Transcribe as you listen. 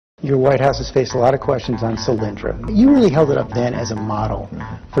your White House has faced a lot of questions on Solyndra. You really held it up then as a model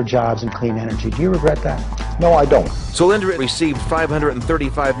for jobs and clean energy. Do you regret that? No, I don't. Solyndra received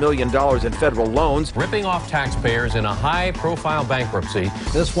 $535 million in federal loans. Ripping off taxpayers in a high-profile bankruptcy.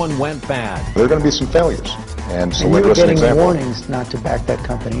 This one went bad. There are going to be some failures, and And you were Solyndra's an getting example. warnings not to back that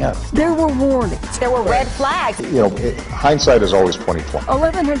company up. There were warnings. There were red flags. You know, hindsight is always 20/20.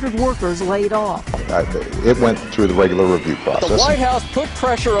 1,100 workers laid off. It went through the regular review process. The White House put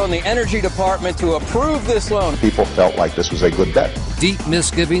pressure on the Energy Department to approve this loan. People felt like this was a good bet. Deep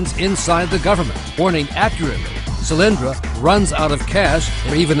misgivings inside the government, warning accurately. Solyndra runs out of cash,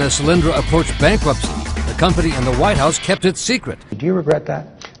 or even as Solyndra approached bankruptcy, the company and the White House kept it secret. Do you regret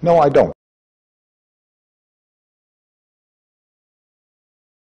that? No, I don't.